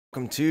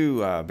Welcome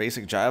to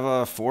Basic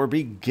Java for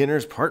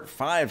Beginners Part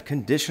 5,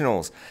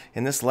 Conditionals.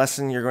 In this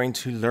lesson, you're going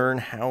to learn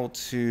how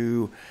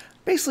to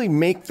basically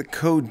make the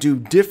code do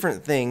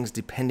different things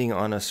depending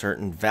on a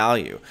certain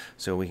value.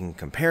 So we can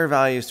compare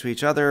values to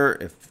each other.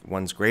 If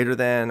one's greater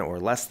than or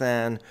less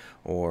than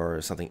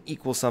or something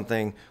equals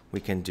something, we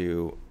can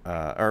do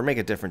or make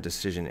a different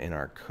decision in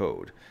our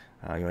code.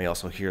 You may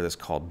also hear this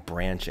called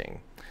branching.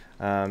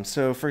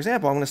 So for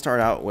example, I'm going to start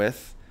out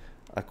with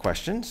a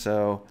question.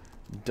 So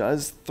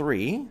does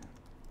 3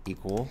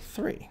 equal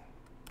 3?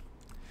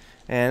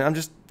 And I'm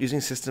just using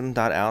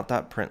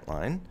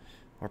system.out.println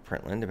or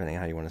println, depending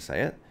on how you want to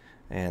say it.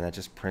 And that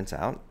just prints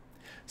out.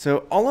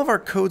 So all of our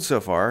code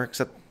so far,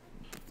 except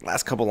the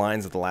last couple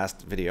lines of the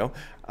last video,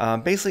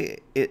 basically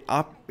it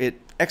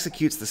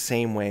executes the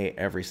same way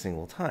every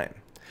single time.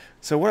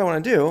 So what I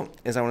want to do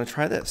is I want to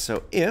try this.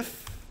 So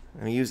if,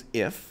 I'm going to use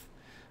if,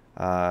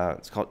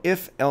 it's called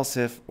if, else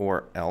if,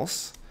 or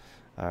else.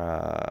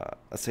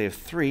 Let's say if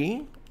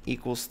 3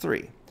 equals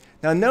 3.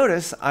 Now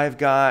notice I've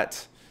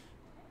got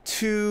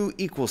two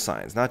equal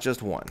signs, not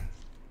just one.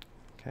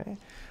 Okay.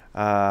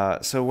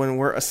 So when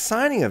we're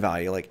assigning a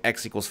value like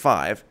x equals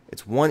 5,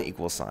 it's one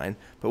equal sign.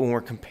 But when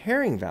we're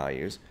comparing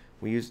values,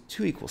 we use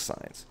two equal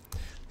signs.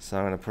 So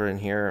I'm going to put in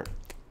here,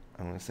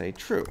 I'm going to say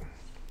true.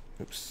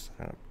 Oops.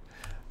 Now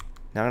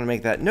I'm going to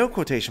make that no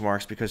quotation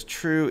marks because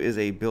true is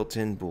a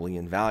built-in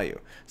Boolean value.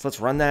 So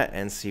let's run that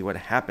and see what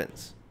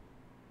happens.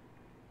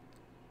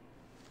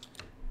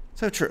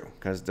 So true,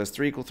 because does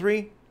 3 equal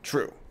 3?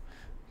 True.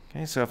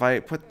 Okay, so if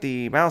I put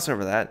the mouse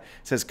over that, it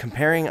says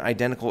comparing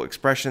identical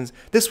expressions.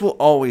 This will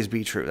always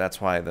be true. That's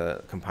why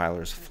the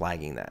compiler is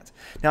flagging that.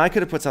 Now I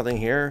could have put something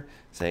here,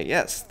 say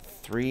yes,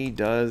 3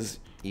 does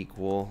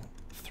equal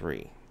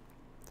 3.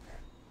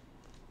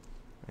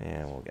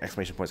 And we'll get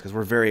exclamation points because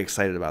we're very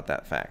excited about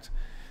that fact.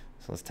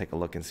 So let's take a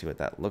look and see what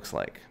that looks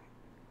like.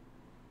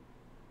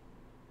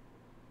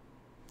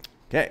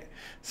 Okay,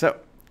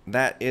 so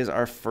that is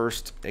our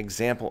first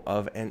example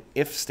of an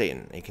if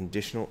statement, a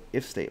conditional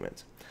if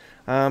statement.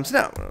 So now I'm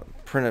going to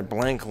print a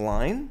blank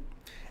line,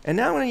 and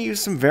now I'm going to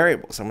use some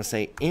variables. I'm going to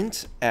say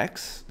int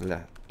x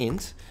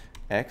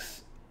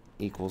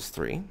equals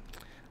 3. I'm going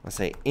to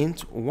say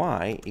int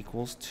y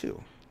equals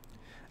 2.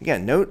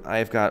 Again, note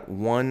I've got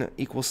one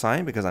equal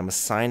sign because I'm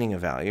assigning a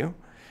value.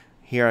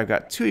 Here I've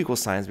got two equal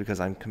signs because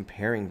I'm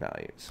comparing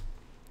values.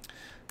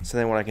 So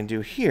then what I can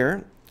do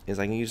here is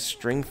I can use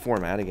string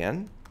format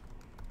again.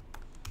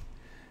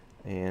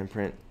 And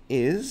print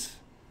is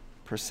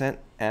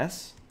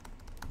 %s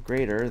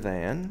greater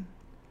than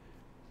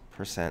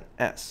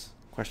 %s,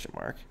 question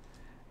mark,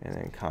 and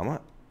then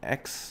comma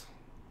x,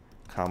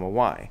 comma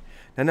y.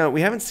 Now note,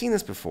 we haven't seen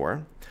this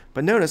before,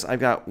 but notice I've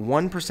got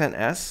 1%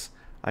 s,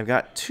 I've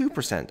got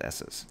 2%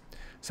 s's.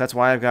 So that's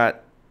why I've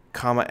got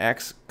comma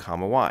x,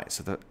 comma y.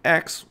 So the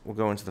x will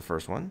go into the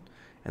first one,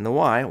 and the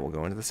y will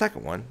go into the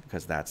second one,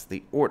 because that's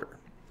the order.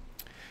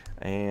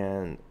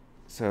 And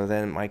so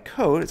then my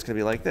code is going to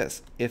be like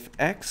this. If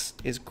x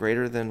is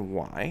greater than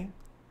y,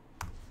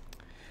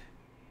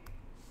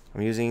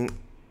 I'm using a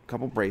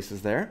couple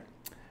braces there.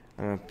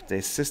 I'm going to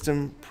say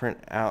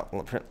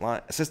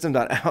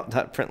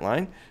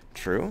system.out.println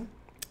true.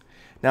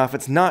 Now if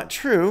it's not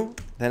true,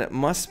 then it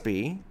must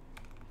be,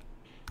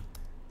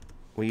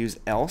 we use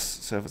else.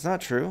 So if it's not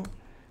true,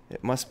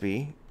 it must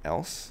be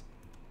else.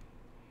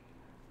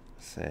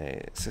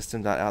 Say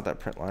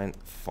system.out.println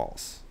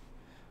false.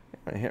 I'm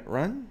going to hit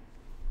run.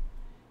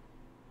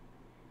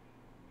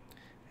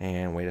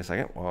 And wait a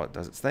second while it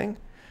does its thing.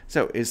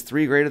 So is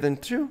 3 greater than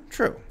 2?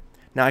 True.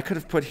 Now I could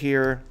have put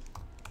here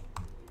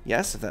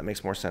yes, if that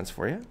makes more sense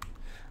for you.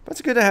 But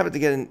it's a good to have it to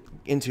get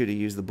into to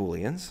use the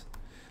Booleans.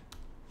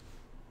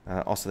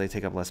 Also, they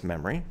take up less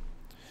memory.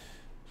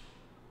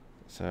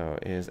 So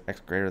is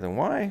x greater than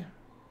y?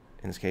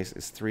 In this case,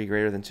 is 3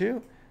 greater than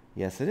 2?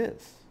 Yes, it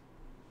is.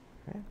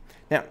 Okay.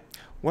 Now,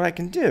 what I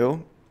can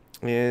do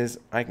is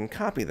I can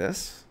copy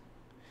this,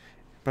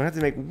 but I have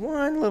to make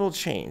one little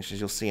change,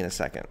 as you'll see in a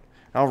second.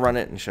 I'll run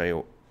it and show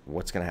you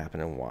what's going to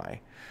happen and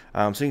why.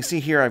 So you can see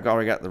here I've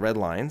already got the red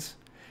lines.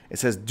 It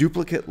says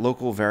duplicate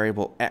local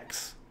variable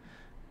x.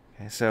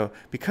 Okay, so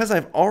because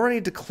I've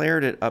already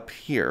declared it up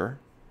here,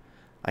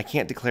 I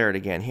can't declare it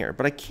again here,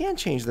 but I can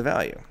change the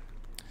value.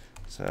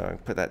 So I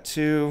put that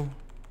 2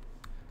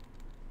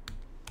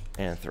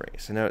 and 3.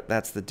 So note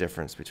that's the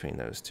difference between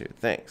those two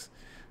things.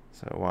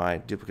 So y,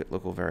 duplicate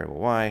local variable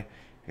y. I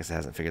guess it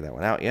hasn't figured that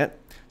one out yet.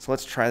 So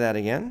let's try that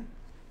again.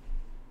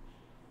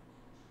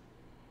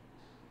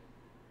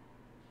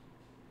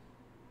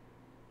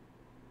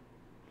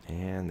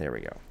 And there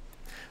we go.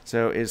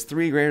 So is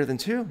 3 greater than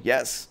 2?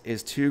 Yes.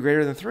 Is 2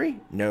 greater than 3?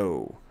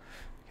 No.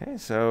 Okay,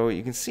 so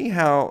you can see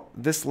how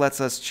this lets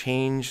us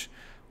change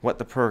what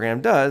the program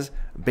does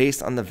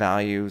based on the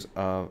values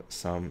of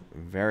some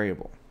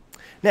variable.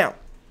 Now,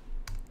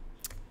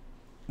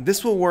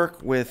 this will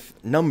work with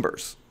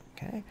numbers.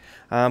 Okay,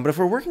 but if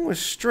we're working with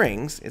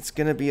strings, it's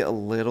going to be a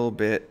little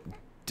bit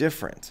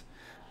different.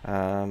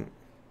 So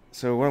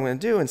what I'm going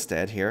to do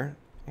instead here,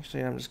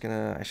 I'm just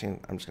gonna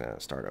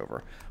start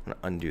over. I'm gonna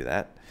undo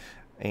that,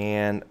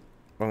 And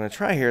what I'm going to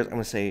try here is I'm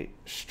going to say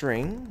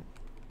string.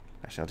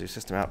 Actually, I'll do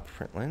system out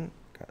println.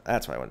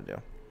 That's what I want to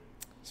do.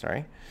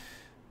 Sorry.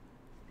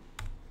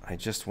 I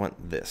just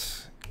want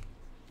this.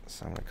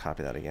 So I'm going to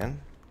copy that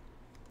again.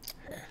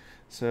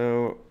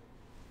 So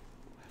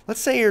let's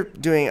say you're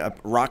doing a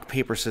rock,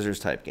 paper, scissors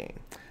type game.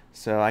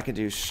 So I could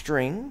do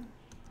string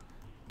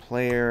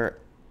player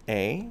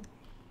A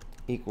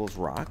equals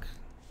rock.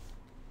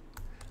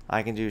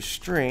 I can do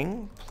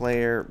string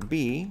player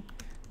B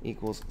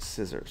equals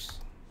scissors.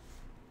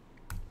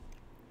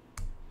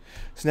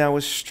 So now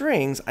with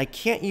strings, I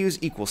can't use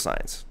equal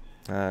signs.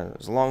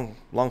 There's a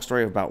long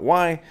story about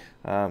why.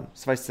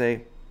 Suffice to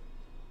say,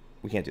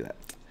 we can't do that.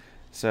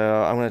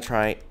 So I'm going to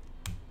try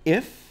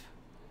if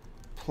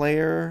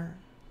player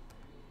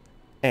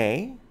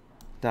A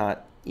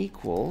dot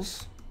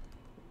equals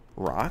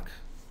rock.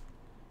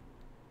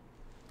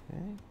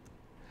 Okay.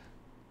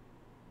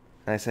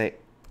 And I say,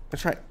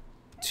 let's try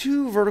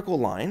 2 vertical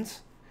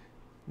lines.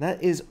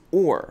 That is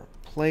or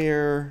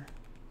player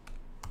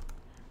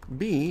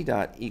B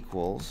dot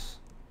equals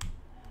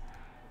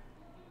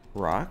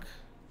rock.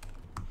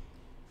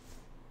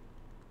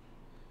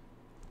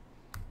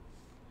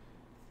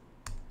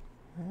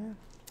 I'm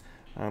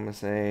going to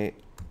say,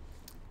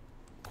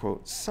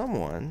 quote,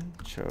 someone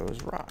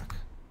chose rock.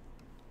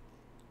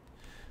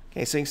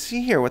 Okay, so you can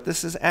see here what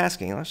this is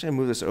asking. I'll actually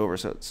move this over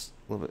so it's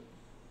a little bit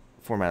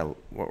formatted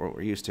what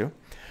we're used to.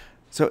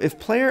 So if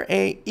player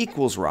A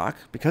equals rock,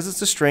 because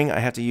it's a string, I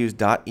have to use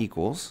dot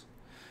equals.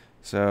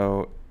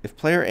 So if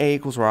player A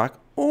equals rock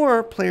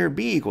or player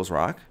B equals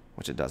rock,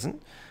 which it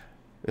doesn't,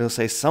 it'll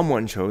say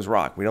someone chose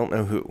rock. We don't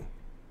know who.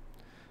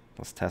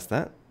 Let's test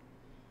that.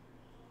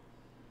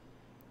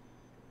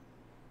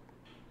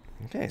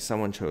 Okay,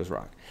 someone chose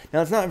rock.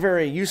 Now, it's not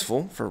very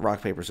useful for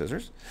rock, paper,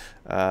 scissors.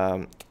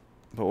 But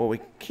what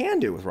we can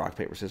do with rock,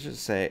 paper, scissors is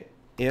say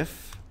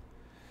if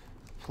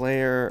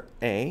player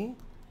A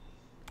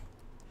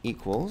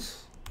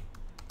equals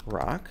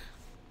rock,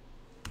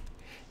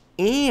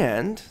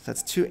 and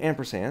that's 2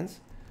 ampersands,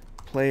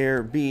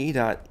 player B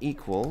dot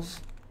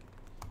equals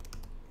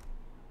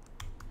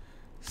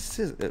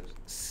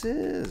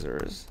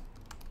scissors.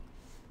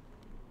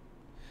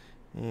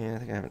 And I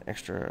think I have an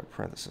extra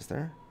parenthesis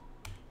there.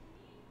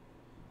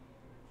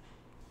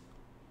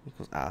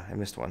 Equals, I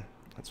missed one.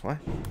 That's why.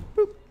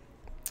 Boop.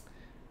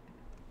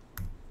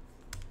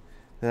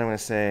 Then I'm going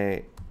to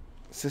say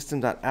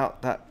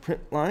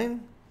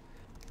system.out.println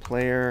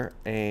player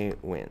A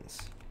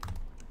wins.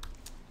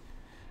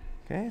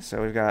 Okay,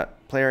 so we've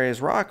got player A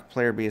is rock,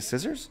 player B is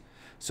scissors.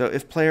 So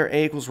if player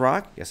A equals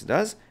rock, yes it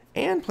does,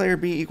 and player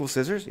B equals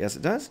scissors, yes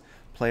it does,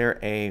 player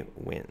A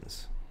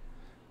wins.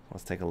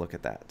 Let's take a look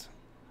at that.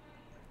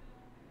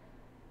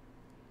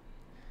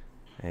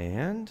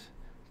 And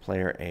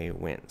player A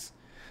wins.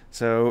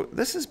 So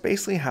this is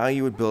basically how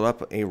you would build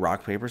up a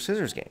rock, paper,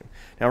 scissors game.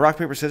 Now, rock,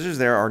 paper, scissors,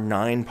 there are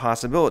 9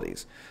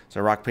 possibilities. So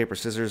rock, paper,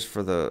 scissors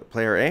for the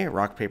player A,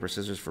 rock, paper,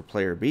 scissors for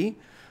player B.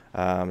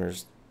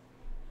 There's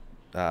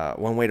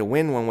one way to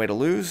win, one way to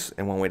lose,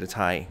 and one way to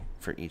tie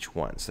for each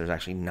one. So there's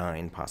actually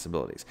 9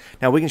 possibilities.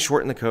 Now, we can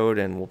shorten the code,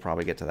 and we'll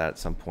probably get to that at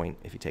some point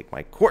if you take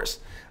my course.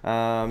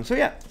 So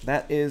yeah,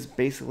 that is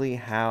basically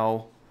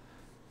how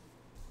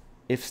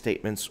if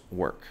statements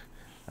work.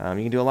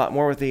 You can do a lot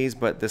more with these,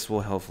 but this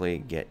will hopefully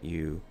get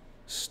you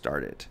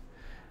started.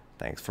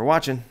 Thanks for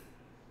watching.